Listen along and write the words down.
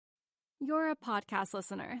You're a podcast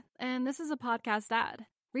listener, and this is a podcast ad.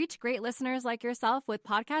 Reach great listeners like yourself with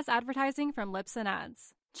podcast advertising from Libsyn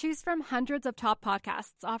Ads. Choose from hundreds of top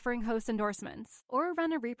podcasts offering host endorsements, or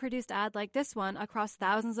run a reproduced ad like this one across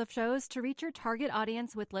thousands of shows to reach your target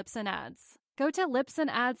audience with Libsyn Ads. Go to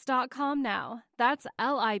libsynads.com now. That's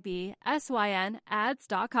LIBSYN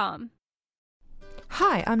ads.com.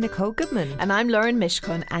 Hi, I'm Nicole Goodman. And I'm Lauren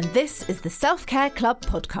Mishcon, and this is the Self-Care Club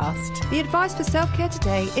podcast. The advice for self-care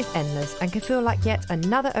today is endless and can feel like yet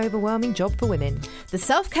another overwhelming job for women. The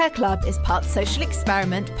Self-Care Club is part social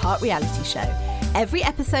experiment, part reality show. Every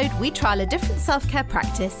episode, we trial a different self-care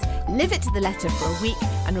practice, live it to the letter for a week,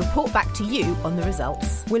 and report back to you on the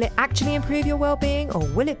results. Will it actually improve your well-being, or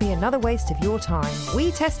will it be another waste of your time?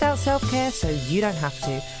 We test out self-care so you don't have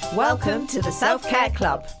to. Welcome to the Self-Care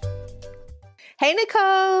Club. Hey,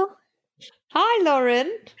 Nicole. Hi,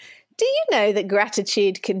 Lauren. Do you know that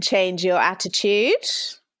gratitude can change your attitude?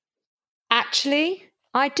 Actually,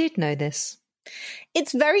 I did know this.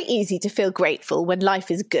 It's very easy to feel grateful when life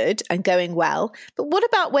is good and going well, but what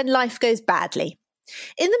about when life goes badly?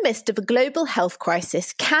 In the midst of a global health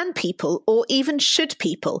crisis, can people, or even should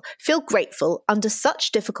people, feel grateful under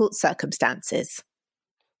such difficult circumstances?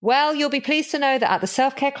 Well, you'll be pleased to know that at the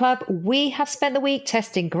Self-Care Club, we have spent the week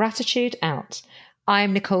testing gratitude out.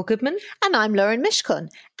 I'm Nicole Goodman. And I'm Lauren Mishcon.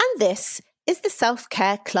 And this is the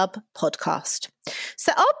Self-Care Club podcast.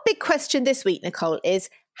 So our big question this week, Nicole, is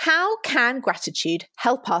how can gratitude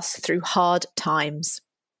help us through hard times?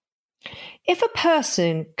 If a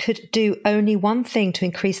person could do only one thing to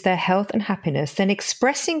increase their health and happiness, then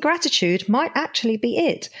expressing gratitude might actually be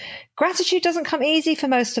it. Gratitude doesn't come easy for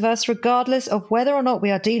most of us, regardless of whether or not we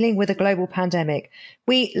are dealing with a global pandemic.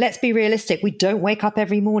 Let's be realistic, we don't wake up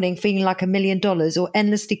every morning feeling like $1 million or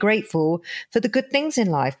endlessly grateful for the good things in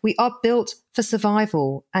life. We are built for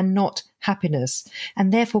survival and not happiness,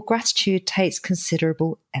 and therefore gratitude takes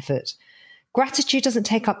considerable effort. Gratitude doesn't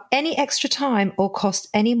take up any extra time or cost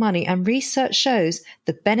any money, and research shows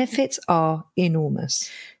the benefits are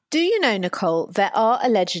enormous. Do you know, Nicole, there are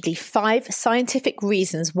allegedly 5 scientific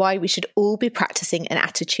reasons why we should all be practicing an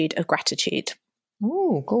attitude of gratitude.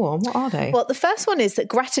 Oh, go on. What are they? Well, the first one is that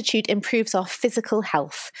gratitude improves our physical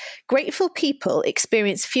health. Grateful people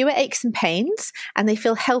experience fewer aches and pains, and they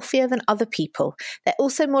feel healthier than other people. They're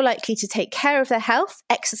also more likely to take care of their health,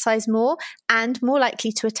 exercise more, and more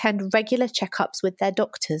likely to attend regular checkups with their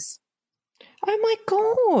doctors. Oh my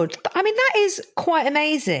God. I mean, that is quite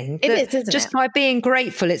amazing. It is, isn't just it? by being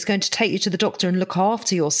grateful, it's going to take you to the doctor and look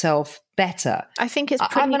after yourself better. I think it's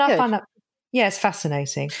pretty good. I find that, yeah, it's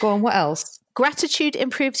fascinating. Go on, what else? Gratitude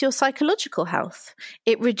improves your psychological health.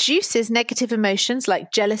 It reduces negative emotions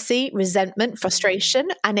like jealousy, resentment, frustration,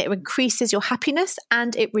 and it increases your happiness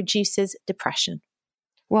and it reduces depression.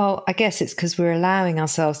 Well, I guess it's because we're allowing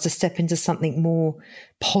ourselves to step into something more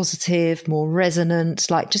positive, more resonant,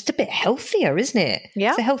 like just a bit healthier, isn't it?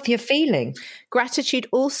 Yeah. It's a healthier feeling. Gratitude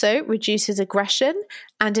also reduces aggression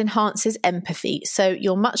and enhances empathy. So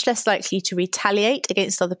you're much less likely to retaliate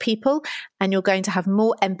against other people, and you're going to have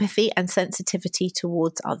more empathy and sensitivity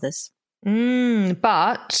towards others.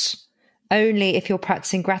 But only if you're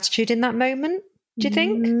practicing gratitude in that moment. Do you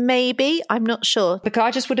think? Maybe. I'm not sure. Because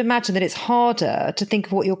I just would imagine that it's harder to think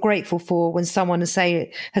of what you're grateful for when someone,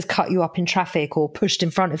 say, has cut you up in traffic or pushed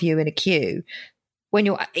in front of you in a queue. When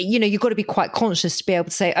you've got to be quite conscious to be able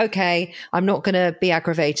to say, okay, I'm not going to be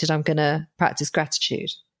aggravated. I'm going to practice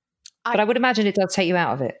gratitude. But I would imagine it does take you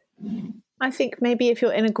out of it. I think maybe if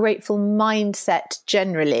you're in a grateful mindset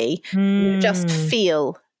generally, you just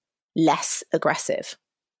feel less aggressive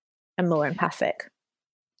and more empathic.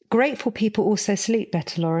 Grateful people also sleep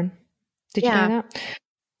better, Lauren. Did you know that?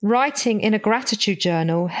 Writing in a gratitude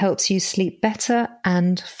journal helps you sleep better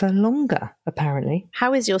and for longer, apparently.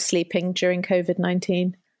 How is your sleeping during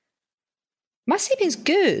COVID-19? My sleeping's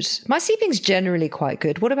good. My sleeping's generally quite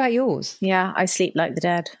good. What about yours? Yeah, I sleep like the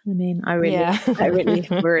dead. I mean, I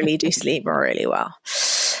really do sleep really well.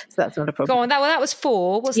 So that's not a problem. Go on. That was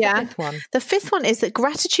 4. What's the 5th one? The 5th one is that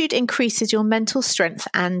gratitude increases your mental strength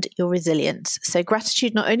and your resilience. So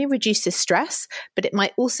gratitude not only reduces stress, but it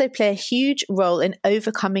might also play a huge role in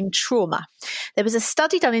overcoming trauma. There was a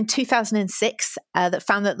study done in 2006 that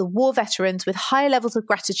found that the war veterans with higher levels of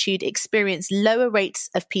gratitude experienced lower rates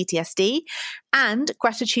of PTSD, and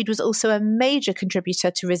gratitude was also a major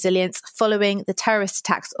contributor to resilience following the terrorist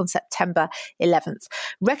attacks on September 11th.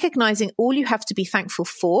 Recognizing all you have to be thankful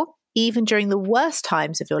for, even during the worst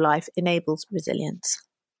times of your life, enables resilience.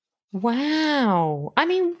 Wow. I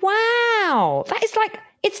mean, wow. That is like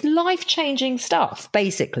It's life-changing stuff,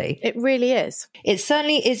 basically. It really is. It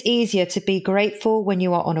certainly is easier to be grateful when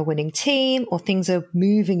you are on a winning team or things are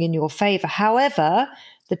moving in your favor. However,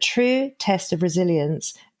 the true test of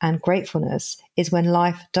resilience and gratefulness is when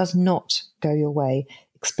life does not go your way.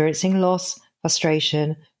 Experiencing loss,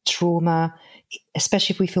 frustration, trauma,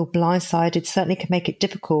 especially if we feel blindsided, certainly can make it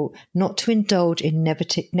difficult not to indulge in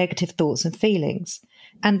negative thoughts and feelings.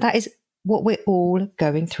 And that is what we're all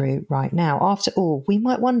going through right now. After all, we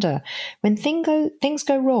might wonder, when things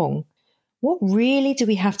go wrong, what really do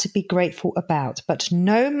we have to be grateful about? But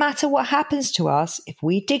no matter what happens to us, if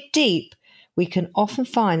we dig deep, we can often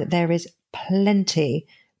find that there is plenty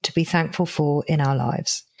to be thankful for in our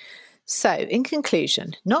lives. So, in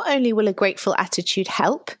conclusion, not only will a grateful attitude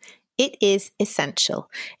help, it is essential.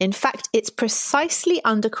 In fact, it's precisely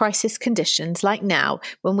under crisis conditions like now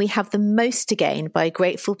when we have the most to gain by a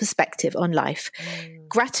grateful perspective on life.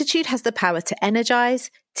 Gratitude has the power to energize,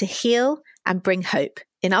 to heal, and bring hope.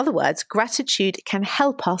 In other words, gratitude can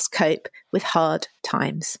help us cope with hard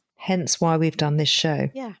times. Hence why we've done this show.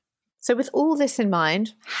 Yeah. So with all this in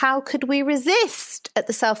mind, how could we resist at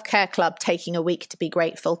the Self-Care Club taking a week to be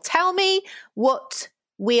grateful? Tell me what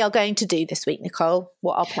we are going to do this week, Nicole,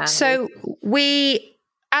 what our plan is. So we,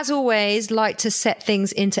 as always, like to set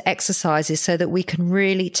things into exercises so that we can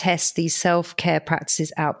really test these self-care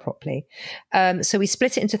practices out properly. So we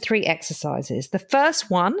split it into 3 exercises. The first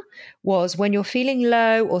one was when you're feeling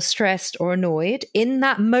low or stressed or annoyed, in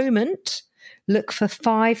that moment, look for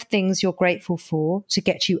 5 things you're grateful for to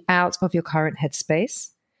get you out of your current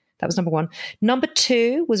headspace. That was number 1. Number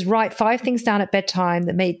 2 was write 5 things down at bedtime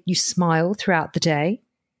that made you smile throughout the day.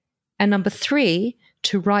 And number 3,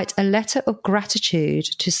 to write a letter of gratitude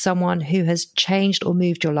to someone who has changed or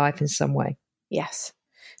moved your life in some way. Yes.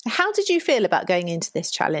 How did you feel about going into this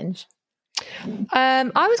challenge?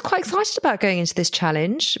 I was quite excited about going into this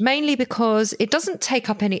challenge, mainly because it doesn't take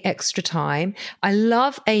up any extra time. I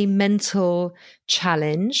love a mental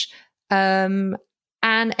challenge, and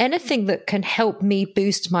anything that can help me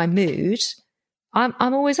boost my mood, I'm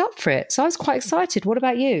always up for it. So I was quite excited. What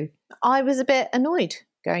about you? I was a bit annoyed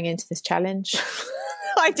going into this challenge.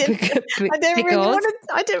 I didn't really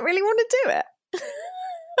want to do it.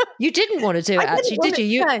 You didn't want to do it, actually, did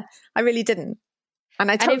you? No, I really didn't. And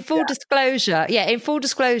in full disclosure,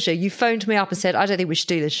 you phoned me up and said, I don't think we should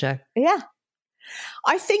do this show. Yeah.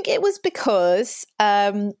 I think it was because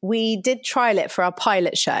we did trial it for our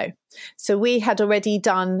pilot show. So we had already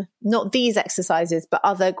done not these exercises, but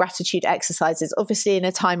other gratitude exercises, obviously in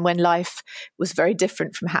a time when life was very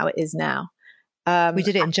different from how it is now. We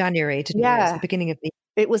did it in January, didn't we? It was the beginning of the year.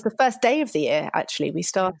 It was the first day of the year, actually, we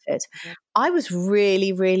started. Yeah. I was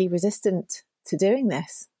really, really resistant to doing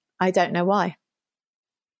this. I don't know why.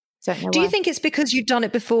 Do you think it's because you'd done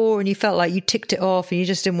it before and you felt like you ticked it off and you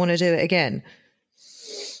just didn't want to do it again?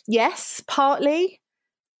 Yes, partly.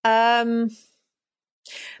 Partly,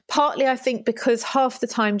 I think because half the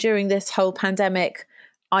time during this whole pandemic,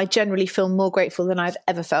 I generally feel more grateful than I've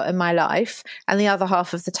ever felt in my life. And the other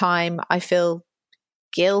half of the time, I feel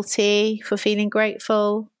guilty for feeling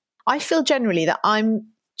grateful. I feel generally that I'm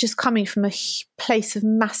just coming from a place of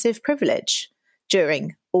massive privilege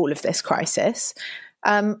during all of this crisis.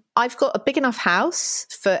 I've got a big enough house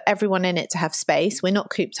for everyone in it to have space. We're not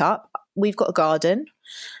cooped up. We've got a garden.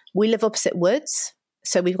 We live opposite woods,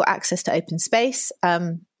 so we've got access to open space.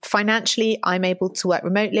 Financially, I'm able to work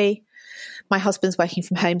remotely. My husband's working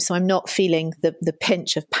from home, so I'm not feeling the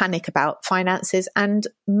pinch of panic about finances. And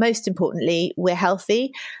most importantly, we're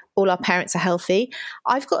healthy. All our parents are healthy.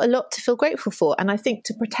 I've got a lot to feel grateful for, and I think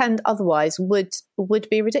to pretend otherwise would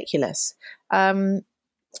be ridiculous.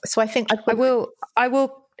 So I think I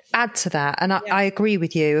will add to that, and I agree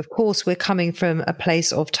with you. Of course, we're coming from a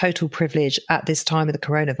place of total privilege at this time of the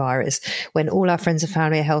coronavirus, when all our friends and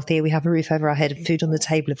family are healthy, we have a roof over our head and food on the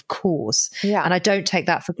table, of course. Yeah. And I don't take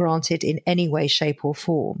that for granted in any way, shape or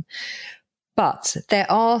form. But there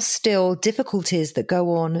are still difficulties that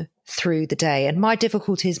go on through the day, and my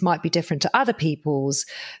difficulties might be different to other people's,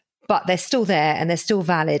 but they're still there and they're still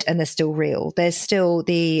valid and they're still real. There's still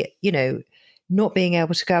the, not being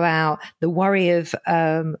able to go out, the worry of,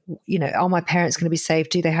 are my parents going to be safe?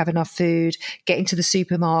 Do they have enough food? Getting to the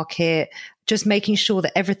supermarket, just making sure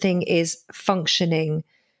that everything is functioning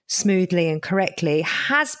smoothly and correctly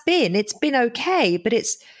it's been okay, but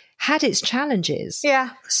it's had its challenges.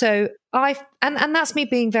 Yeah. So and that's me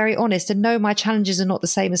being very honest, and no, my challenges are not the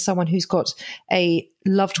same as someone who's got a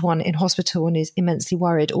loved one in hospital and is immensely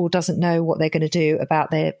worried or doesn't know what they're going to do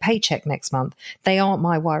about their paycheck next month. They aren't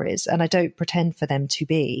my worries, and I don't pretend for them to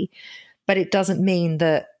be, but it doesn't mean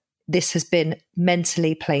that this has been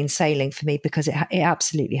mentally plain sailing for me, because it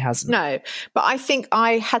absolutely hasn't. No, but I think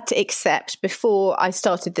I had to accept before I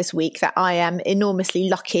started this week that I am enormously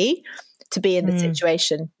lucky to be in the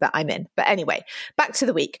situation that I'm in. But anyway, back to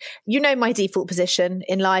the week. You know my default position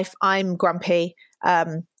in life. I'm grumpy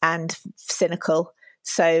and cynical.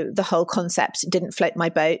 So the whole concept didn't float my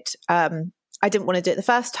boat. I didn't want to do it the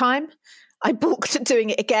first time. I balked at doing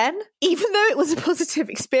it again, even though it was a positive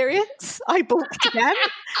experience. I balked again.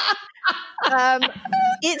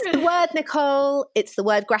 It's the word, Nicole. It's the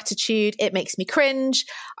word gratitude. It makes me cringe.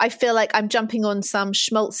 I feel like I'm jumping on some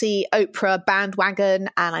schmaltzy Oprah bandwagon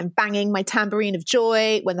and I'm banging my tambourine of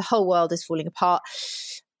joy when the whole world is falling apart.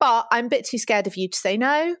 But I'm a bit too scared of you to say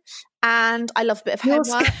no. And I love a bit of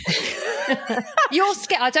homework. You're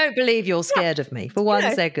scared. I don't believe you're scared of me for one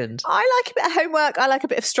second. I like a bit of homework. I like a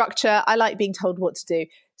bit of structure. I like being told what to do.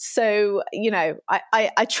 So,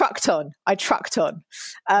 I trucked on. Well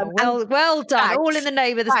done. Thanks. All in the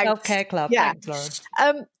name of the Self-Care Club. Yeah. Thanks,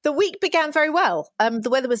 Lauren. The week began very well. The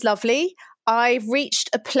weather was lovely. I've reached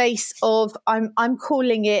a place of, I'm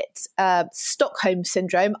calling it Stockholm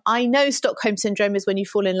Syndrome. I know Stockholm Syndrome is when you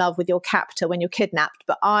fall in love with your captor when you're kidnapped,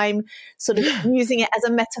 but I'm sort of using it as a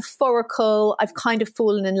metaphorical. I've kind of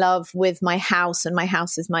fallen in love with my house, and my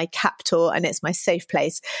house is my captor and it's my safe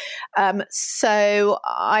place. So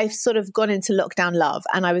I've sort of gone into lockdown love,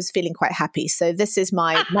 and I was feeling quite happy. So this is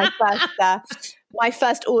my first my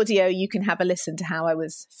first audio. You can have a listen to how I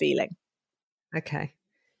was feeling. Okay.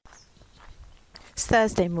 It's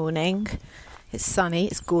Thursday morning. It's sunny.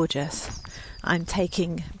 It's gorgeous. I'm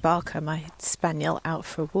taking Barker, my spaniel, out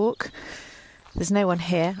for a walk. There's no one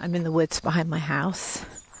here. I'm in the woods behind my house.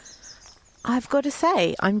 I've got to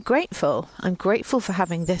say, I'm grateful. I'm grateful for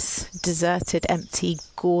having this deserted, empty,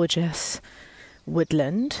 gorgeous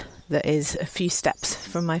woodland that is a few steps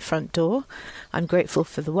from my front door. I'm grateful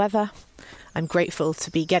for the weather. I'm grateful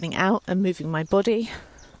to be getting out and moving my body.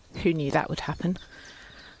 Who knew that would happen?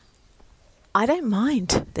 I don't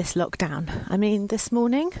mind this lockdown. I mean, this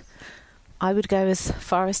morning, I would go as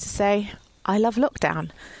far as to say, I love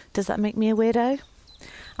lockdown. Does that make me a weirdo?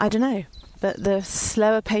 I don't know. But the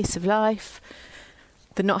slower pace of life,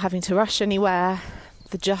 the not having to rush anywhere,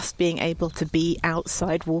 the just being able to be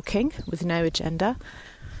outside walking with no agenda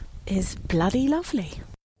is bloody lovely.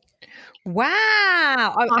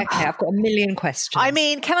 Wow. Oh, okay, I've got a million questions. I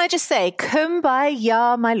mean, can I just say,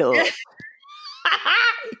 kumbaya, my lord.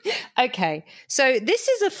 Okay, so this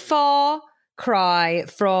is a far cry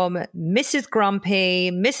from Mrs. Grumpy,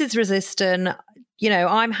 Mrs. Resistant.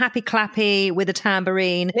 I'm happy clappy with a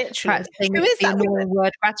tambourine. Literally. Who is that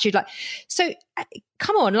word gratitude? So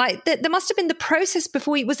come on, there must have been the process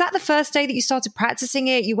before. Was that the first day that you started practicing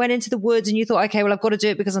it? You went into the woods and you thought, okay, well, I've got to do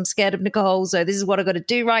it because I'm scared of Nicole. So this is what I've got to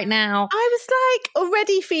do right now. I was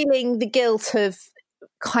already feeling the guilt of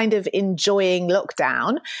kind of enjoying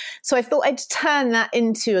lockdown. So I thought I'd turn that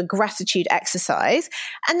into a gratitude exercise.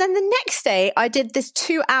 And then the next day I did this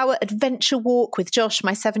 2-hour adventure walk with Josh,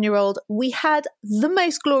 my 7-year-old. We had the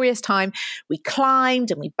most glorious time. We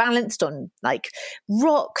climbed and we balanced on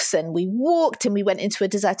rocks, and we walked and we went into a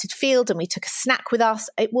deserted field and we took a snack with us.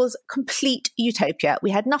 It was complete utopia.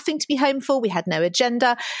 We had nothing to be home for. We had no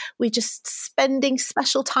agenda. We just spending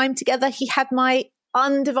special time together. He had my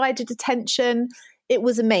undivided attention. It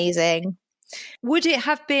was amazing. Would it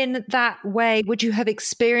have been that way? Would you have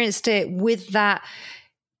experienced it with that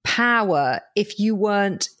power if you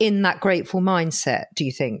weren't in that grateful mindset, do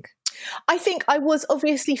you think? I think I was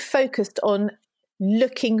obviously focused on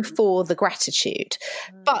looking for the gratitude,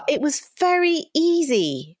 but it was very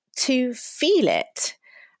easy to feel it.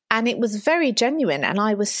 And it was very genuine. And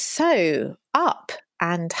I was so up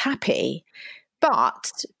and happy.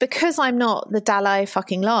 But because I'm not the Dalai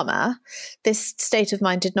fucking Lama, this state of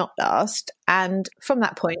mind did not last. And from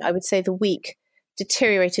that point, I would say the week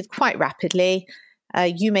deteriorated quite rapidly.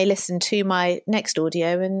 You may listen to my next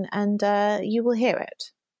audio and you will hear it.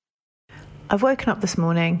 I've woken up this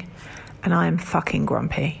morning and I'm fucking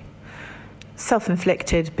grumpy.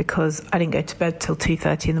 Self-inflicted because I didn't go to bed till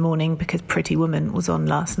 2:30 in the morning because Pretty Woman was on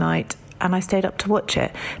last night and I stayed up to watch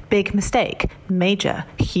it. Big mistake. Major.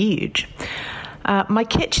 Huge. My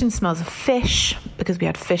kitchen smells of fish because we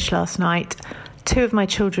had fish last night. 2 of my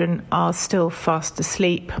children are still fast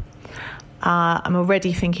asleep. I'm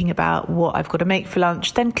already thinking about what I've got to make for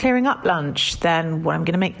lunch, then clearing up lunch, then what I'm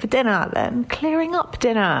going to make for dinner, then clearing up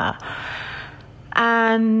dinner.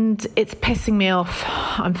 And it's pissing me off.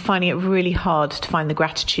 I'm finding it really hard to find the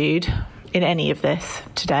gratitude in any of this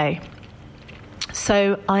today.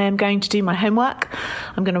 So I am going to do my homework.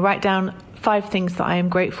 I'm going to write down 5 things that I am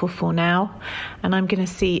grateful for now, and I'm going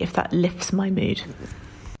to see if that lifts my mood.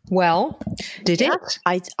 Well, did it?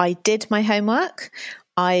 I did my homework.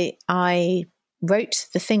 I wrote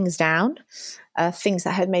the things down, things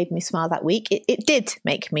that had made me smile that week. It did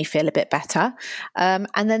make me feel a bit better.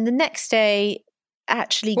 And then the next day,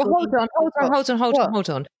 actually... Well, hold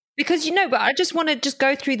on. Because, but I just want to just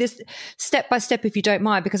go through this step by step, if you don't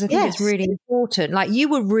mind, because I think it's really important. Like, you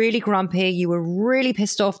were really grumpy. You were really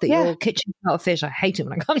pissed off that your kitchen smelled of fish. I hate it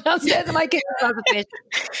when I come downstairs and my kitchen smells of fish.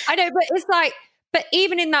 I know, but it's like, but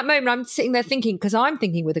even in that moment, I'm sitting there thinking, because I'm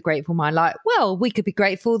thinking with a grateful mind, like, well, we could be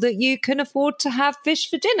grateful that you can afford to have fish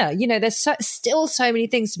for dinner. There's still so many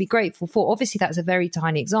things to be grateful for. Obviously, that's a very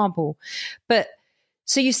tiny example. But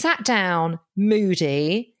so you sat down,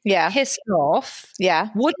 moody, pissed off. Yeah.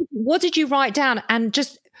 What did you write down? And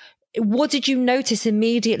just what did you notice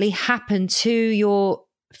immediately happen to your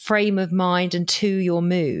frame of mind and to your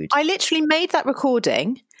mood? I literally made that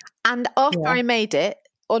recording, and after I made it,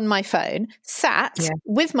 on my phone, sat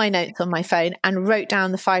with my notes on my phone and wrote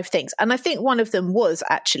down the 5 things. And I think one of them was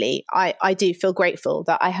actually, I do feel grateful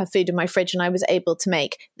that I have food in my fridge and I was able to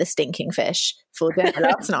make the stinking fish for dinner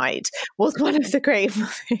last night, was one of the grateful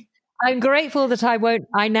things. I'm grateful that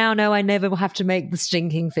I now know I never will have to make the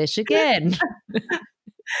stinking fish again.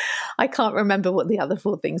 I can't remember what the other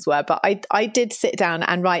 4 things were, but I did sit down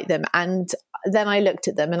and write them. And then I looked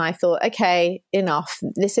at them and I thought, okay, enough.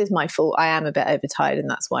 This is my fault. I am a bit overtired and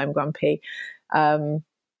that's why I'm grumpy.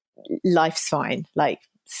 Life's fine. Like,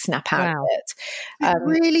 snap out of it. It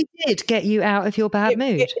really did get you out of your bad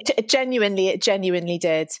mood. It genuinely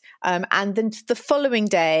did. And then the following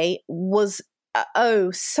day was,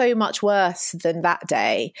 so much worse than that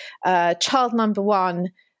day. Child number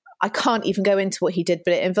 1, I can't even go into what he did,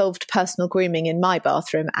 but it involved personal grooming in my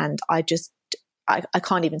bathroom, and I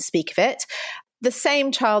can't even speak of it. The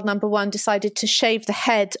same child number 1 decided to shave the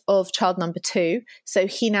head of child number 2, so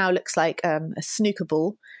he now looks like a snooker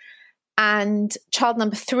ball. And child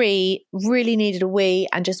number 3 really needed a wee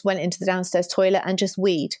and just went into the downstairs toilet and just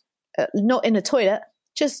weed. Not in a toilet,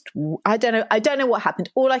 just I don't know what happened.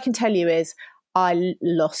 All I can tell you is I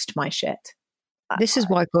lost my shit. This is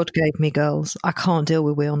why God gave me girls. I can't deal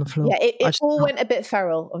with wee on the floor. Yeah, it all went a bit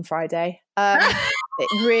feral on Friday.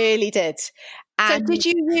 It really did. And so did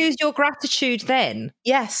you use your gratitude then?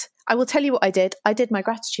 Yes. I will tell you what I did. I did my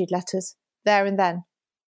gratitude letters there and then.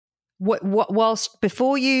 What whilst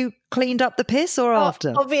before you cleaned up the piss or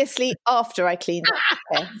after? Obviously after I cleaned up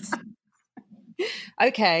the piss.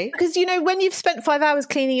 Okay. Because, when you've spent 5 hours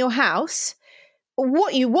cleaning your house,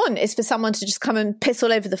 what you want is for someone to just come and piss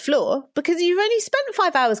all over the floor, because you've only spent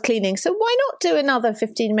 5 hours cleaning. So why not do another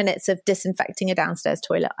 15 minutes of disinfecting a downstairs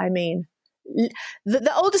toilet? I mean,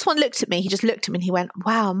 the oldest one looked at me. He just looked at me and he went,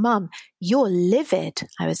 "Wow, Mum, you're livid."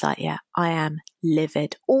 I was like, "Yeah, I am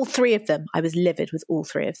livid." All 3 of them. I was livid with all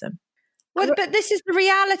 3 of them. Well, but this is the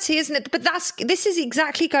reality, isn't it? But this is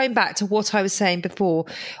exactly going back to what I was saying before.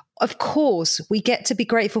 Of course, we get to be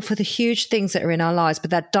grateful for the huge things that are in our lives,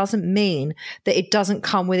 but that doesn't mean that it doesn't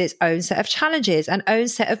come with its own set of challenges and own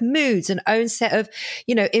set of moods and own set of,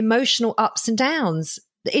 emotional ups and downs.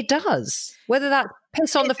 It does. Whether that's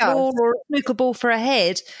piss on the floor or a snooker ball for a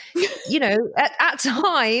head, at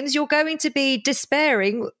times you're going to be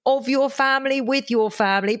despairing of your family, with your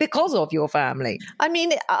family, because of your family. I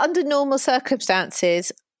mean, under normal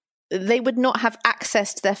circumstances, they would not have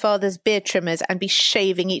access to their father's beard trimmers and be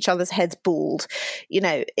shaving each other's heads bald.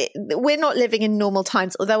 We're not living in normal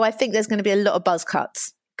times, although I think there's going to be a lot of buzz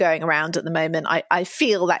cuts going around at the moment. I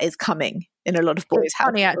feel that is coming in a lot of boys'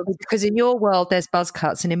 houses. Funny, actually, because in your world there's buzz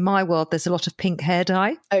cuts and in my world there's a lot of pink hair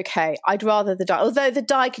dye. Okay, I'd rather the dye, although the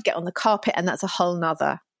dye could get on the carpet and that's a whole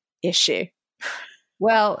nother issue.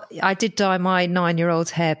 Well, I did dye my 9-year-old's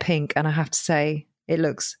hair pink and I have to say it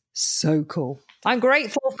looks so cool. I'm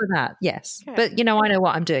grateful for that, yes. Okay. But, I know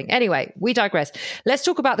what I'm doing. Anyway, we digress. Let's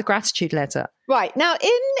talk about the gratitude letter. Right. Now,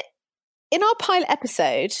 in our pilot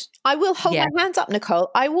episode, I will hold my hands up, Nicole.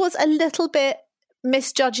 I was a little bit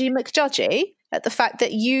misjudgy McJudgy at the fact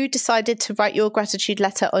that you decided to write your gratitude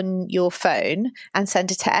letter on your phone and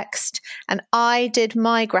send a text. And I did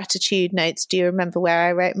my gratitude notes. Do you remember where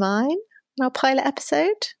I wrote mine in our pilot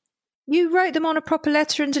episode? You wrote them on a proper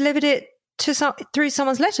letter and delivered it through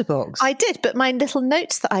someone's letterbox. I did, but my little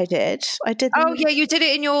notes that I did. Oh yeah, you did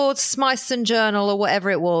it in your Smythson journal or whatever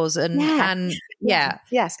it was,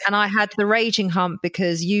 yes. And I had the raging hump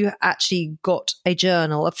because you actually got a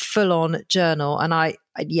journal, a full-on journal, and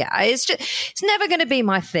it's never going to be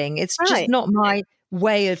my thing. It's just not my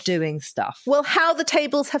way of doing stuff. Well, how the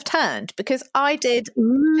tables have turned, because I did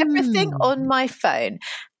everything on my phone.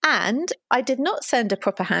 And I did not send a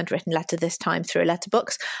proper handwritten letter this time through a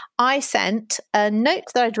letterbox. I sent a note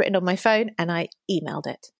that I'd written on my phone and I emailed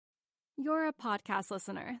it. You're a podcast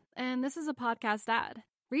listener, and this is a podcast ad.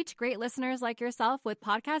 Reach great listeners like yourself with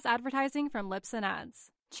podcast advertising from Libsyn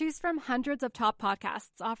Ads. Choose from hundreds of top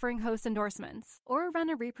podcasts offering host endorsements, or run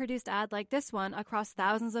a reproduced ad like this one across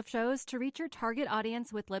thousands of shows to reach your target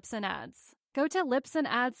audience with Libsyn Ads. Go to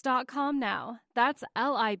libsynads.com now. That's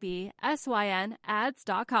LIBSYN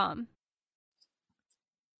ads.com.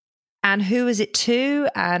 And who is it to?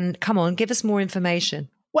 And come on, give us more information.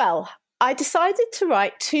 Well, I decided to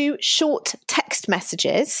write 2 short text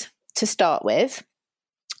messages to start with.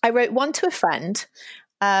 I wrote one to a friend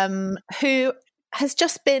who has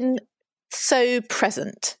just been so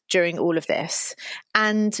present during all of this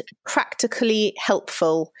and practically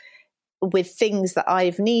helpful with things that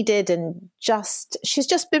I've needed, and she's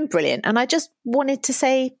just been brilliant. And I just wanted to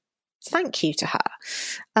say thank you to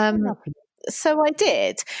her. So I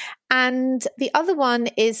did. And the other one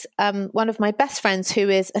is one of my best friends who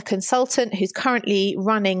is a consultant who's currently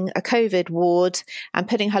running a COVID ward and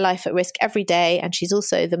putting her life at risk every day. And she's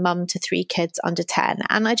also the mum to 3 kids under 10.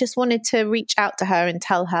 And I just wanted to reach out to her and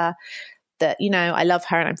tell her that, you know, I love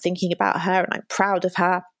her and I'm thinking about her and I'm proud of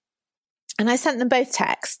her. And I sent them both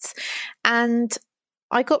texts and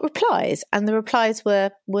I got replies, and the replies were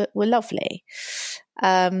lovely.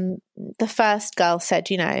 The first girl said,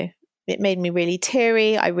 you know, it made me really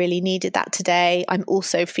teary. I really needed that today. I'm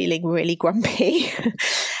also feeling really grumpy.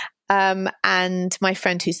 And my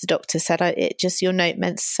friend who's the doctor said, your note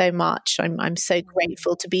meant so much. I'm so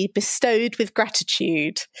grateful to be bestowed with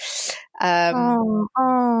gratitude.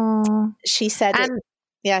 She said,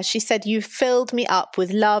 she said, you filled me up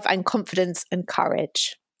with love and confidence and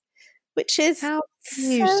courage, which is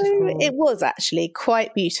it was actually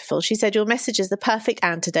quite beautiful. She said, your message is the perfect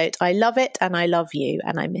antidote. I love it and I love you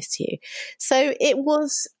and I miss you. So it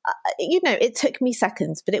was, it took me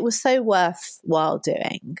seconds, but it was so worthwhile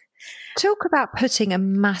doing. Talk about putting a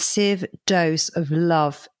massive dose of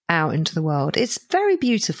love out into the world. It's very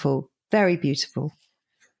beautiful, very beautiful.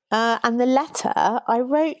 And the letter I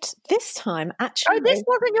wrote this time, actually. Oh, this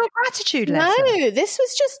wasn't your gratitude letter? No, this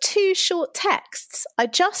was just 2 short texts. I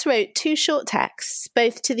just wrote 2 short texts,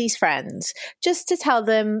 both to these friends, just to tell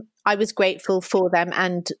them I was grateful for them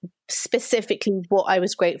and specifically what I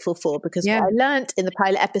was grateful for, because what I learned in the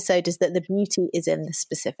pilot episode is that the beauty is in the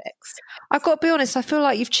specifics. I've got to be honest, I feel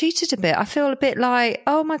like you've cheated a bit. I feel a bit like,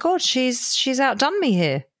 oh my God, she's outdone me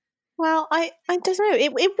here. Well, I don't know.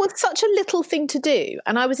 It was such a little thing to do,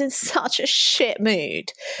 and I was in such a shit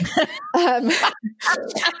mood. And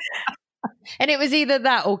it was either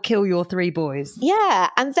that or kill your 3 boys. Yeah.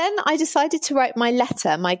 And then I decided to write my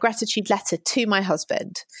gratitude letter to my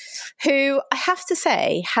husband, who I have to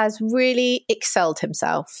say has really excelled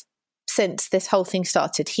himself since this whole thing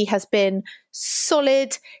started. He has been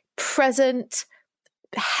solid, present,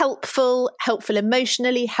 helpful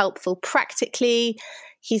emotionally, helpful practically.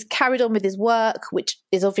 He's carried on with his work, which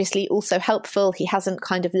is obviously also helpful. He hasn't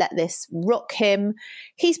kind of let this rock him.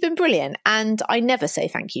 He's been brilliant. And I never say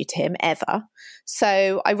thank you to him ever.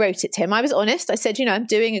 So I wrote it to him. I was honest. I said, I'm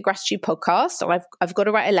doing a gratitude podcast and I've got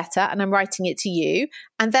to write a letter and I'm writing it to you.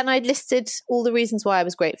 And then I listed all the reasons why I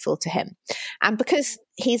was grateful to him. And because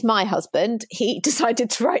he's my husband, he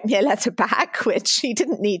decided to write me a letter back, which he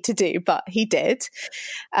didn't need to do, but he did.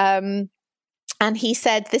 And he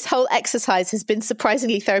said, this whole exercise has been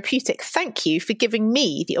surprisingly therapeutic. Thank you for giving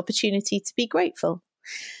me the opportunity to be grateful.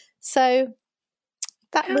 So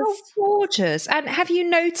that was gorgeous. And have you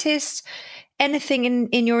noticed anything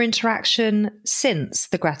in your interaction since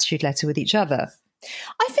the gratitude letter with each other?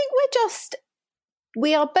 I think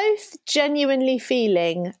we are both genuinely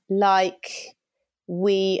feeling like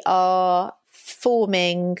we are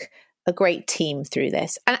forming a great team through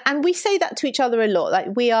this. And we say that to each other a lot. Like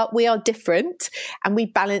we are different and we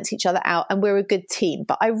balance each other out and we're a good team.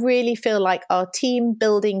 But I really feel like our team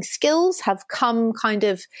building skills have come kind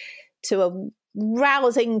of to a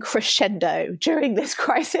rousing crescendo during this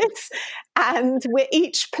crisis. And we're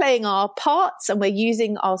each playing our parts and we're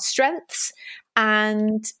using our strengths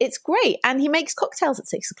and it's great. And he makes cocktails at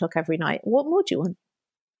 6:00 every night. What more do you want?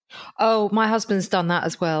 Oh, my husband's done that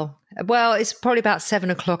as well. Well, it's probably about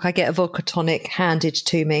 7:00. I get a vodka tonic handed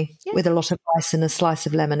to me with a lot of ice and a slice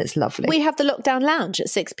of lemon. It's lovely. We have the lockdown lounge at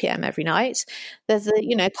 6 p.m. every night. There's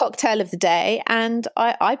a cocktail of the day, and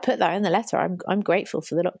I put that in the letter. I'm grateful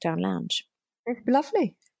for the lockdown lounge. It's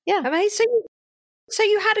lovely. Yeah, amazing. So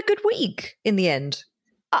you had a good week in the end.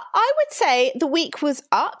 I would say the week was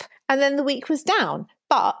up, and then the week was down.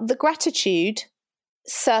 But the gratitude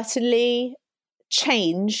certainly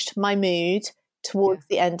changed my mood towards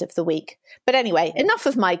the end of the week. But anyway, enough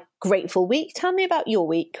of my grateful week. Tell me about your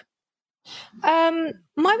week. My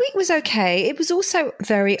week was okay. It was also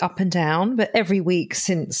very up and down, but every week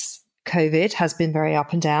since COVID has been very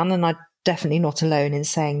up and down, and I'm definitely not alone in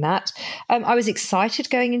saying that. I was excited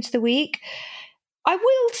going into the week. I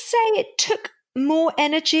will say it took more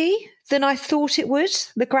energy than I thought it would,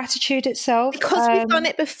 the gratitude itself. Because we've done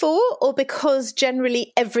it before, or because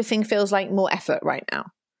generally everything feels like more effort right now?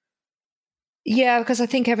 Yeah, because I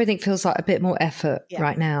think everything feels like a bit more effort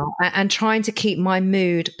right now, and trying to keep my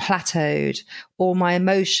mood plateaued or my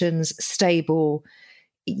emotions stable.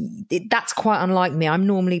 That's quite unlike me. I'm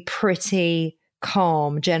normally pretty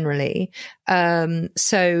calm generally.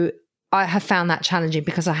 So I have found that challenging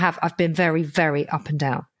because I've been very, very up and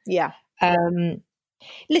down. Yeah.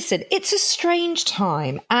 Listen, it's a strange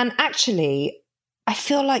time. And actually, I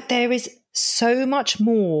feel like there is so much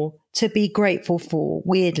more to be grateful for,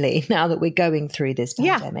 weirdly, now that we're going through this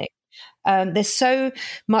pandemic. There's so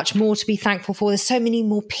much more to be thankful for. There's so many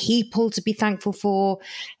more people to be thankful for,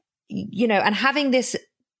 and having this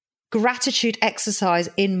gratitude exercise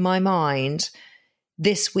in my mind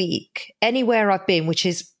this week, anywhere I've been, which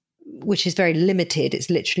is very limited. It's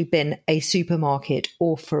literally been a supermarket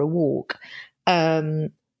or for a walk.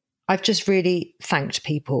 I've just really thanked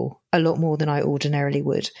people a lot more than I ordinarily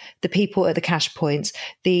would. The people at the cash points,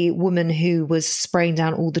 the woman who was spraying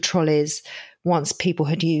down all the trolleys once people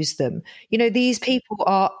had used them. These people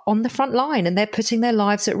are on the front line and they're putting their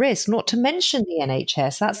lives at risk, not to mention the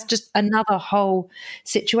NHS. That's just another whole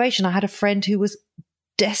situation. I had a friend who was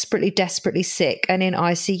desperately, desperately sick and in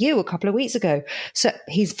ICU a couple of weeks ago. So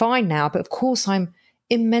he's fine now. But of course, I'm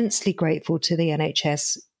immensely grateful to the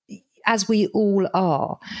NHS, as we all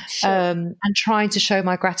are, and trying to show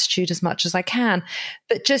my gratitude as much as I can.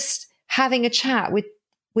 But just having a chat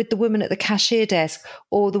with the woman at the cashier desk,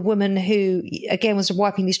 or the woman who, again, was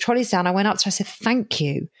wiping these trolleys down, I went up to her, I said, thank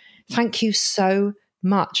you. Thank you so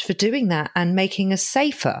much for doing that and making us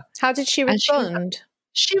safer. How did she respond?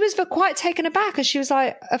 She was quite taken aback, and she was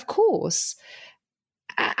like, of course.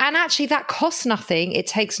 And actually, that costs nothing. It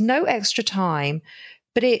takes no extra time,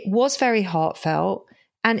 but it was very heartfelt.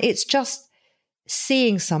 And it's just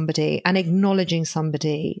seeing somebody and acknowledging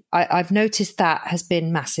somebody. I've noticed that has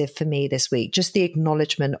been massive for me this week. Just the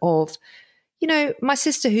acknowledgement of, my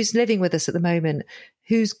sister who's living with us at the moment,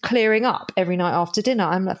 who's clearing up every night after dinner.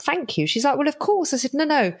 I'm like, thank you. She's like, well, of course. I said,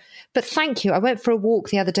 no, but thank you. I went for a walk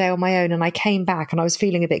the other day on my own, and I came back and I was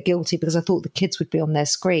feeling a bit guilty because I thought the kids would be on their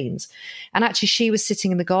screens. And actually, she was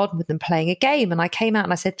sitting in the garden with them playing a game. And I came out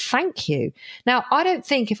and I said, thank you. Now, I don't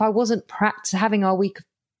think if I wasn't having our week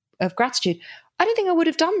of gratitude, I don't think I would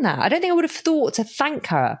have done that. I don't think I would have thought to thank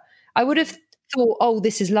her. I would have thought, oh,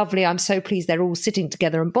 this is lovely. I'm so pleased they're all sitting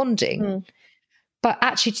together and bonding. But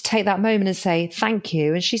actually to take that moment and say, thank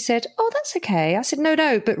you. And she said, oh, that's okay. I said,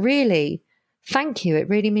 no, but really, thank you. It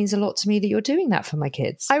really means a lot to me that you're doing that for my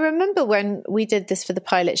kids. I remember when we did this for the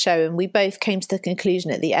pilot show, and we both came to the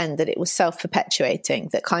conclusion at the end that it was self-perpetuating,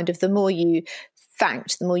 that kind of the more you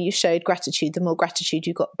thanked, the more you showed gratitude, the more gratitude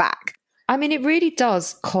you got back. I mean, it really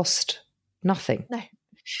does cost nothing. No.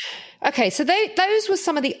 Okay, so those were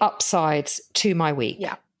some of the upsides to my week.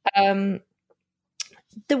 Yeah.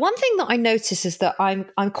 The one thing that I notice is that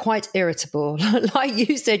I'm quite irritable. Like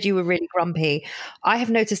you said, you were really grumpy. I have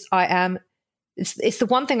noticed I am. It's the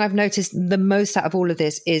one thing I've noticed the most out of all of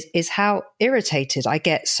this is how irritated I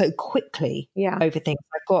get so quickly over things.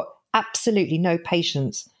 I've got absolutely no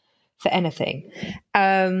patience for anything.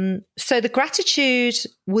 So the gratitude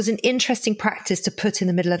was an interesting practice to put in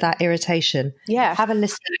the middle of that irritation. Yeah. Have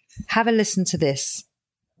a listen to this.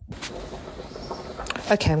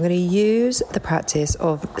 Okay, I'm going to use the practice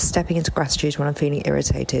of stepping into gratitude when I'm feeling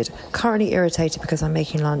irritated. Currently irritated because I'm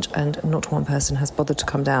making lunch and not one person has bothered to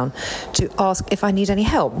come down to ask if I need any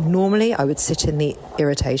help. Normally, I would sit in the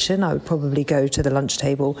irritation. I would probably go to the lunch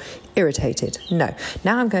table irritated. No.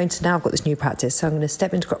 Now I've got this new practice, so I'm going to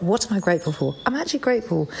step into what am I grateful for? I'm actually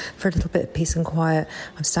grateful for a little bit of peace and quiet.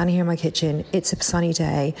 I'm standing here in my kitchen. It's a sunny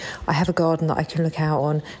day. I have a garden that I can look out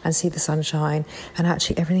on and see the sunshine, and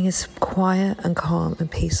actually everything is quiet and calm and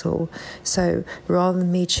peaceful. So rather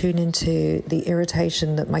than me tune into the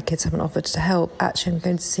irritation that my kids haven't offered to help, actually I'm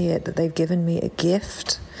going to see it that they've given me a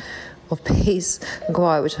gift of peace and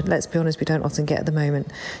quiet, which, let's be honest, we don't often get at the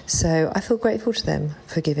moment. So I feel grateful to them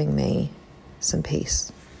for giving me some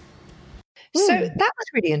peace. So that was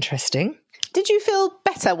really interesting. Did you feel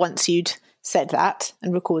better once you'd said that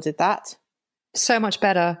and recorded that? So much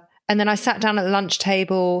better. And then I sat down at the lunch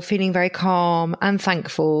table feeling very calm and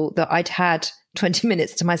thankful that I'd had 20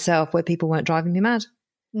 minutes to myself where people weren't driving me mad.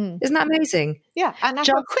 Isn't that amazing? Yeah, and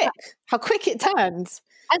how quick it turns.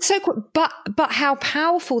 And so, but how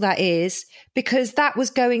powerful that is, because that was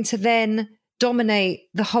going to then dominate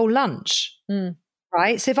the whole lunch.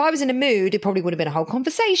 Right. So if I was in a mood, it probably would have been a whole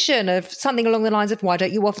conversation of something along the lines of, why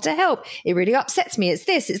don't you offer to help? It really upsets me. It's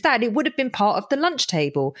this, it's that. It would have been part of the lunch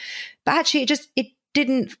table. But actually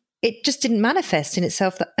it just didn't manifest in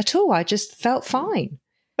itself at all. I just felt fine.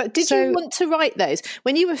 But did you want to write those?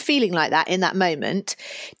 When you were feeling like that in that moment,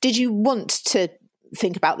 did you want to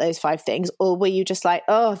think about those 5 things? Or were you just like,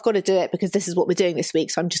 oh, I've got to do it because this is what we're doing this week,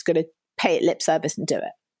 so I'm just going to pay it lip service and do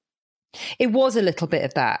it? It was a little bit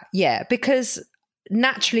of that, yeah, because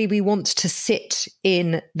naturally we want to sit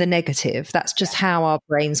in the negative. That's just how our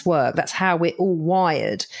brains work. That's how we're all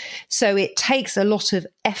wired. So it takes a lot of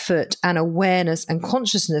effort and awareness and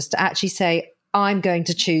consciousness to actually say, I'm going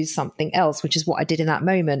to choose something else, which is what I did in that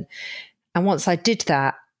moment. And once I did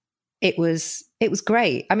that, it was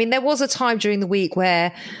great. I mean, there was a time during the week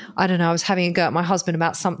where, I don't know, I was having a go at my husband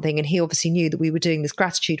about something, and he obviously knew that we were doing this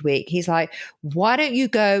gratitude week. He's like, why don't you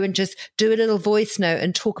go and just do a little voice note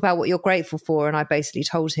and talk about what you're grateful for? And I basically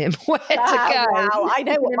told him where to go. Wow, I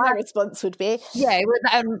know what my response would be. Yeah,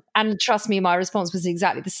 and trust me, my response was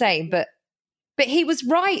exactly the same. But he was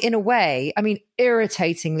right in a way. I mean,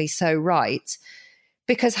 irritatingly so right.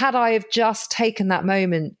 Because had I have just taken that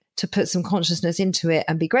moment to put some consciousness into it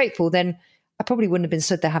and be grateful, then I probably wouldn't have been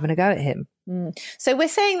stood there having a go at him. So we're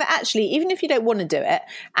saying that actually, even if you don't want to do it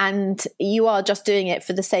and you are just doing it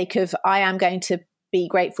for the sake of, I am going to be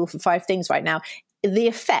grateful for 5 things right now, the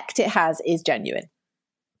effect it has is genuine.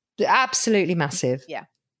 Absolutely massive. Yeah.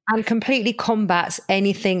 And completely combats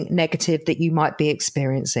anything negative that you might be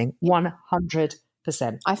experiencing.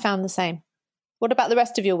 100%. I found the same. What about the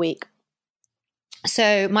rest of your week?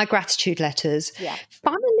 So my gratitude letters, yeah.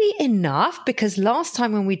 Funnily enough, because last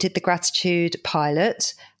time when we did the gratitude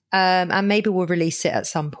pilot, and maybe we'll release it at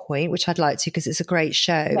some point, which I'd like to because it's a great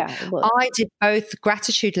show. Yeah, I did both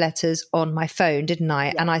gratitude letters on my phone, didn't I?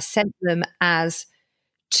 Yeah. And I sent them as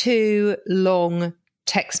 2 long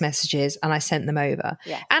text messages, and I sent them over.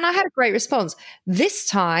 Yeah. And I had a great response. This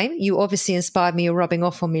time, you obviously inspired me. You're rubbing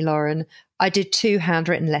off on me, Lauren. I did 2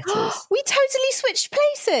 handwritten letters. We totally switched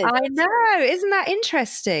places. I know. Isn't that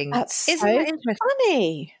interesting? Isn't that interesting?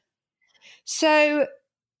 Funny. So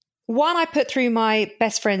one I put through my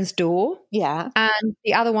best friend's door. Yeah. And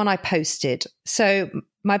the other one I posted. So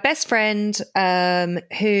my best friend,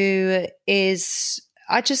 who is,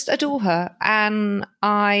 I just adore her. And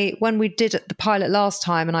when we did the pilot last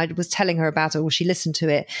time and I was telling her about it, or she listened to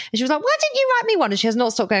it, and she was like, why didn't you write me one? And she has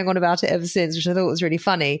not stopped going on about it ever since, which I thought was really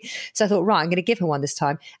funny. So I thought, right, I'm going to give her one this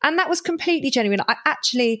time. And that was completely genuine. I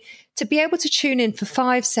actually, to be able to tune in for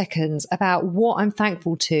 5 seconds about what I'm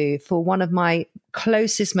thankful to for one of my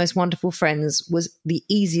closest, most wonderful friends was the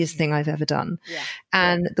easiest thing I've ever done. Yeah.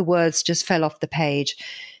 And the words just fell off the page.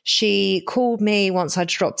 She called me once I'd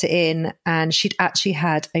dropped it in, and she'd actually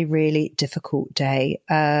had a really difficult day.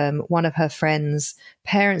 One of her friends'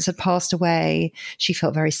 parents had passed away. She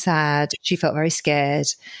felt very sad. She felt very scared.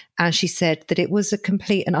 And she said that it was a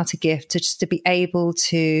complete and utter gift to be able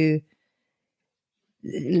to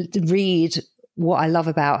read what I love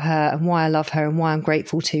about her and why I love her and why I'm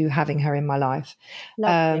grateful to having her in my life.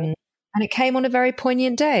 And it came on a very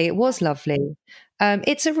poignant day. It was lovely.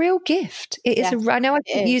 It's a real gift. It is. I know I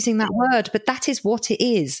keep using that word, but that is what it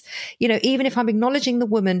is. You know, even if I'm acknowledging the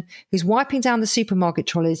woman who's wiping down the supermarket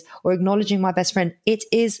trolleys or acknowledging my best friend, it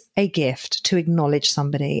is a gift to acknowledge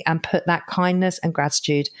somebody and put that kindness and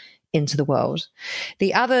gratitude into the world.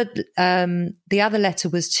 The other letter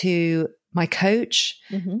was to my coach,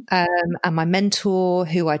 and my mentor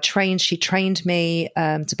who I trained. She trained me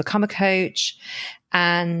to become a coach.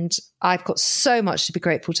 And I've got so much to be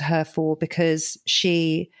grateful to her for, because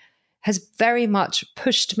she has very much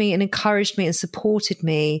pushed me and encouraged me and supported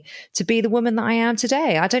me to be the woman that I am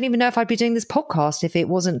today. I don't even know if I'd be doing this podcast if it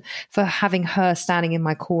wasn't for having her standing in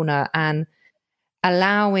my corner and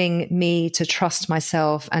allowing me to trust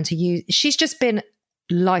myself and to use. She's just been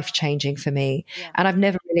life-changing for me. Yeah. And I've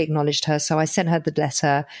never really acknowledged her. So I sent her the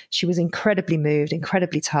letter. She was incredibly moved,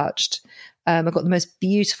 incredibly touched. I got the most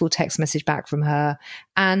beautiful text message back from her,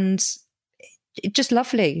 and it just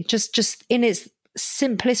lovely. Just in its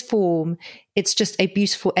simplest form, it's just a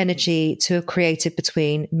beautiful energy to have created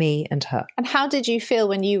between me and her. And how did you feel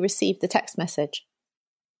when you received the text message?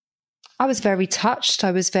 I was very touched.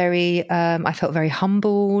 I felt very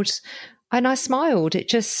humbled. And I smiled.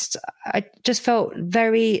 I just felt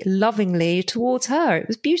very lovingly towards her. It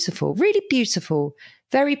was beautiful, really beautiful,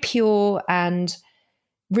 very pure and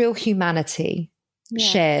real humanity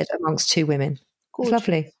shared amongst 2 women. Gorgeous. It's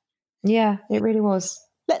lovely. Yeah, it really was.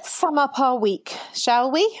 Let's sum up our week, shall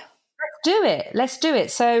we? Let's do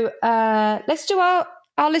it. So let's do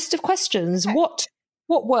our list of questions. Okay.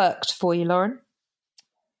 What worked for you, Lauren?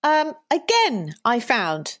 Again, I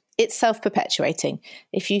found it's self-perpetuating.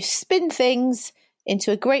 If you spin things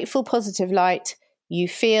into a grateful, positive light, you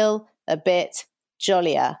feel a bit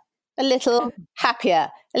jollier, a little happier,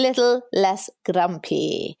 a little less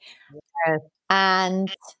grumpy. Yeah.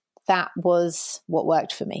 And that was what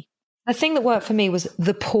worked for me. The thing that worked for me was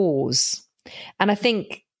the pause. And I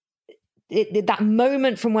think that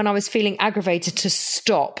moment from when I was feeling aggravated to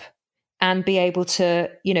stop and be able to,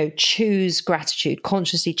 choose gratitude,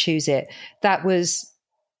 consciously choose it, that was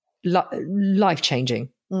life-changing.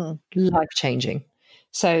 Life-changing.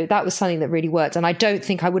 So that was something that really worked. And I don't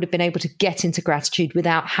think I would have been able to get into gratitude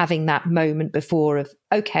without having that moment before of,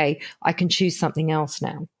 okay, I can choose something else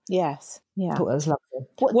now. Yes. Yeah. I thought that was lovely.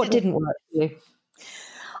 What didn't work for you?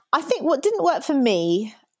 I think what didn't work for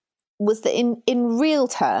me was that in real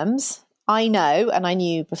terms, I know, and I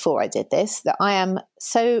knew before I did this, that I am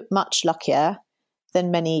so much luckier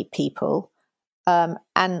than many people.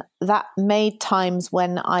 And that made times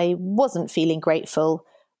when I wasn't feeling grateful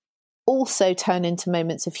also turn into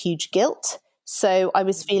moments of huge guilt. So I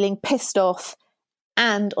was feeling pissed off,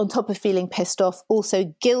 and on top of feeling pissed off,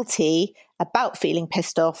 also guilty about feeling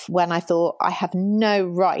pissed off when I thought I have no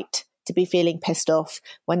right to be feeling pissed off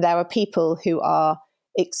when there are people who are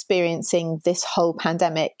experiencing this whole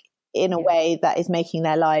pandemic in a way that is making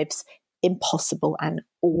their lives impossible and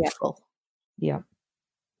awful. Yeah.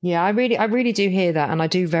 I really do hear that, and I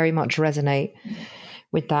do very much resonate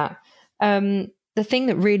with that. The thing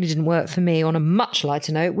that really didn't work for me on a much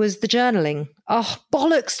lighter note was the journaling. Oh,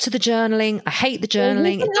 bollocks to the journaling. I hate the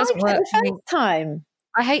journaling. It doesn't work the first time.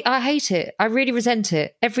 I hate it. I really resent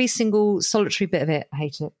it. Every single solitary bit of it, I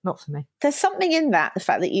hate it. Not for me. There's something in that, the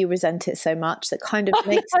fact that you resent it so much, that kind of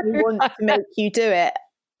makes me want to make you do it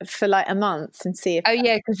for like a month and see if. Oh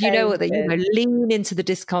yeah, because you know what? Lean into the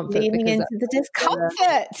discomfort. Leaning into the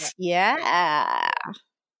discomfort. Yeah.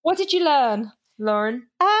 What did you learn, Lauren?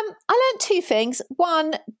 I learned two things.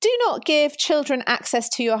 One, do not give children access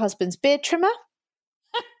to your husband's beard trimmer.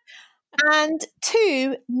 And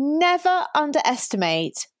two, never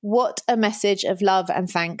underestimate what a message of love and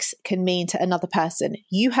thanks can mean to another person.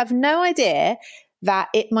 You have no idea that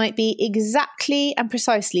it might be exactly and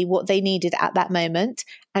precisely what they needed at that moment.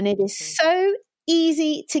 And it is so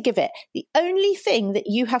easy to give it. The only thing that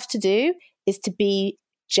you have to do is to be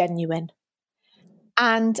genuine.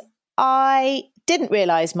 And I didn't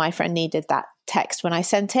realize my friend needed that text when I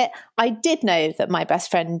sent it. I did know that my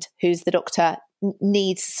best friend, who's the doctor,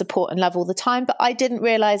 needs support and love all the time, but I didn't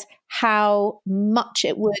realize how much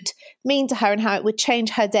it would mean to her and how it would change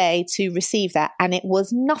her day to receive that. And it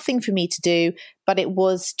was nothing for me to do, but it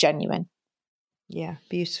was genuine. Yeah,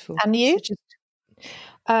 beautiful. And you?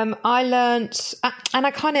 I learned, and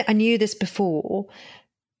I knew this before,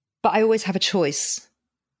 but I always have a choice.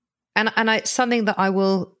 And it's something that I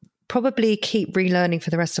will probably keep relearning for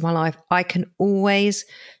the rest of my life. I can always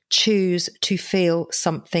choose to feel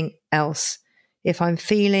something else. If I'm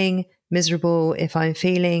feeling miserable, if I'm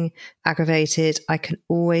feeling aggravated, I can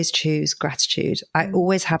always choose gratitude. I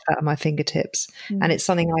always have that at my fingertips. And it's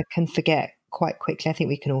something I can forget quite quickly. I think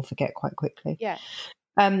we can all forget quite quickly. Yeah.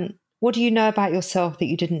 What do you know about yourself that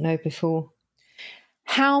you didn't know before?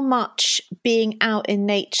 How much being out in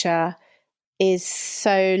nature is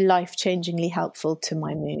so life-changingly helpful to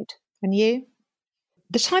my mood. And you?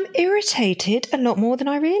 That I'm irritated a lot more than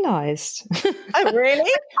I realised. Oh,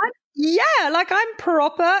 really? Yeah, like I'm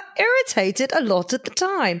proper irritated a lot of the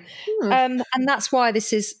time. And that's why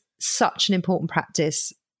this is such an important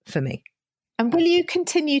practice for me. And will you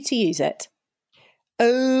continue to use it?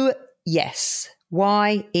 Oh, yes.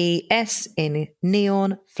 YES in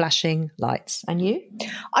neon flashing lights. And you?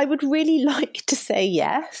 I would really like to say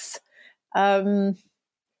yes.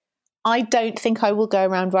 I don't think I will go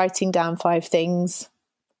around writing down 5 things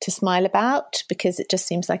to smile about, because it just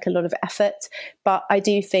seems like a lot of effort. But I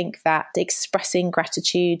do think that expressing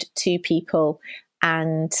gratitude to people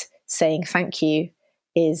and saying thank you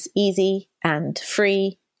is easy and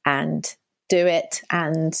free, and do it.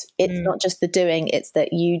 And it's not just the doing, it's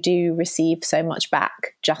that you do receive so much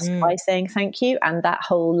back just by saying thank you. And that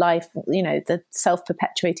whole life, the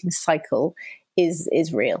self-perpetuating cycle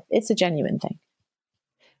is real. It's a genuine thing.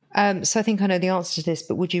 So I think I know the answer to this,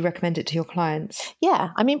 but would you recommend it to your clients? Yeah.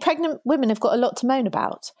 I mean, pregnant women have got a lot to moan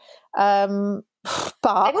about. But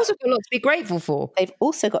they've also got a lot to be grateful for. They've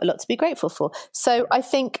also got a lot to be grateful for. So I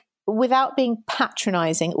think without being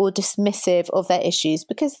patronizing or dismissive of their issues,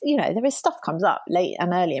 because, there is stuff comes up late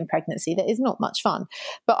and early in pregnancy that is not much fun.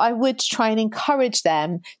 But I would try and encourage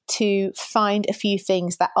them to find a few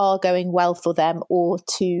things that are going well for them or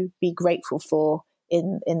to be grateful for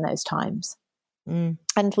in those times.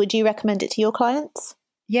 And would you recommend it to your clients?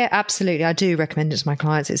 Yeah, absolutely. I do recommend it to my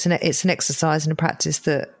clients. It's an exercise and a practice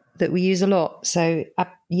that we use a lot. So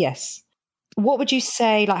yes. What would you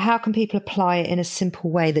say, how can people apply it in a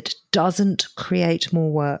simple way that doesn't create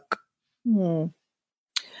more work?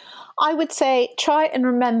 I would say try and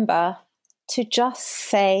remember to just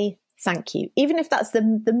say thank you, even if that's the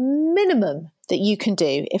minimum that you can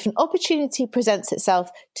do. If an opportunity presents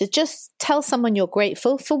itself to just tell someone you're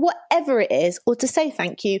grateful for whatever it is, or to say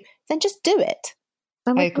thank you, then just do it.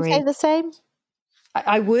 And we can say the same.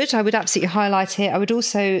 I would absolutely highlight it. I would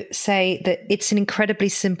also say that it's an incredibly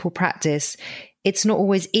simple practice. It's not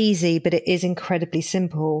always easy, but it is incredibly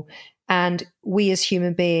simple. And we as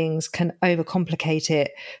human beings can overcomplicate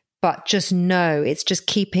it, but just know it's just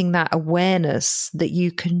keeping that awareness that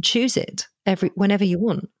you can choose it whenever you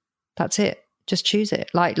want. That's it. Just choose it.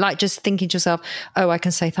 Like just thinking to yourself, oh, I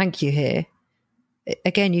can say thank you here.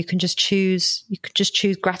 Again, you can just choose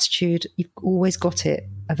gratitude. You've always got it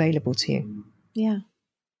available to you. Yeah.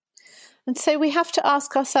 And so we have to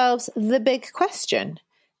ask ourselves the big question: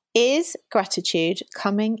 is gratitude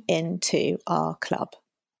coming into our club?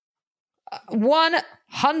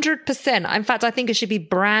 100%. In fact, I think it should be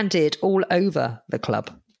branded all over the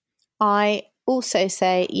club. I also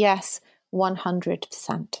say yes,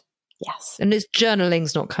 100%. Yes. And it's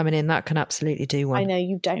journaling's not coming in. That can absolutely do one. I know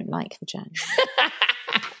you don't like the journal.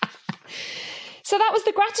 So that was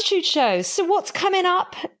the gratitude show. So what's coming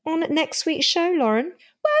up on next week's show, Lauren?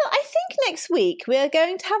 Well, I think next week we're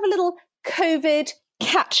going to have a little COVID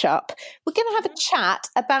catch up. We're going to have a chat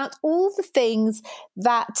about all the things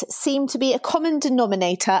that seem to be a common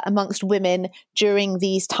denominator amongst women during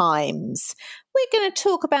these times. We're going to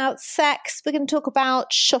talk about sex. We're going to talk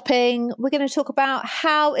about shopping. We're going to talk about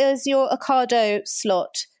how is your Ocado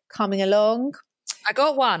slot coming along. I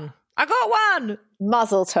got one.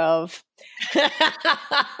 Mazel tov.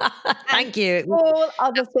 Thank you. All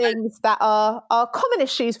other things that are common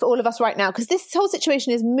issues for all of us right now, because this whole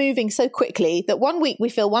situation is moving so quickly that one week we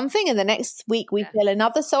feel one thing and the next week we feel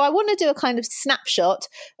another. So I want to do a kind of snapshot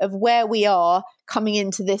of where we are coming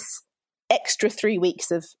into this extra 3 weeks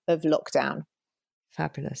of lockdown.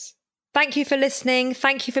 Fabulous. Thank you for listening.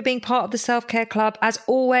 Thank you for being part of the Self-Care Club. As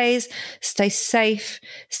always, stay safe,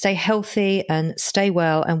 stay healthy, and stay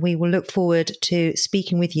well. And we will look forward to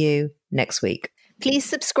speaking with you next week. Please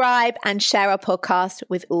subscribe and share our podcast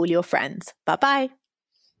with all your friends. Bye-bye.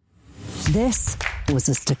 This was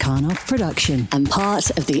a Stakhanov production and part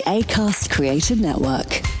of the Acast Creator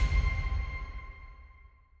Network.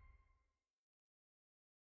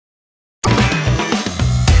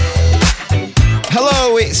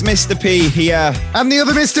 Hello, it's Mr. P here. And the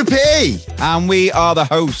other Mr. P. And we are the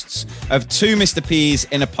hosts of Two Mr. P's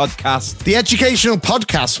in a Podcast. The educational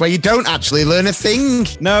podcast where you don't actually learn a thing.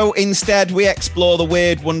 No, instead we explore the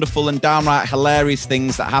weird, wonderful and downright hilarious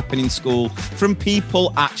things that happen in school from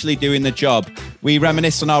people actually doing the job. We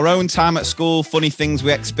reminisce on our own time at school, funny things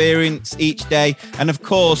we experience each day. And of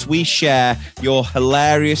course, we share your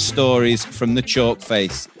hilarious stories from the chalk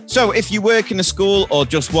face. So if you work in a school or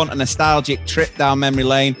just want a nostalgic trip down memory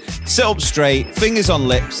lane, sit up straight, fingers on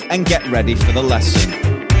lips, and get ready for the lesson.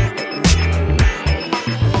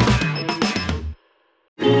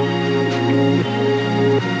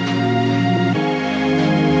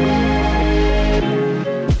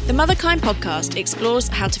 The Motherkind podcast explores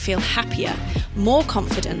how to feel happier, more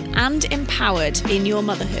confident and empowered in your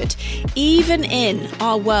motherhood, even in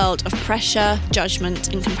our world of pressure,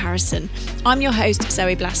 judgment and comparison. I'm your host,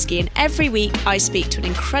 Zoe Blaskey, and every week I speak to an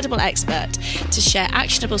incredible expert to share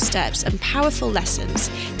actionable steps and powerful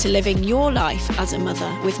lessons to living your life as a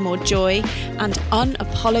mother with more joy and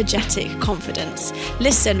unapologetic confidence.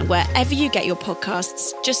 Listen wherever you get your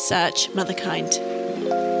podcasts, just search Motherkind.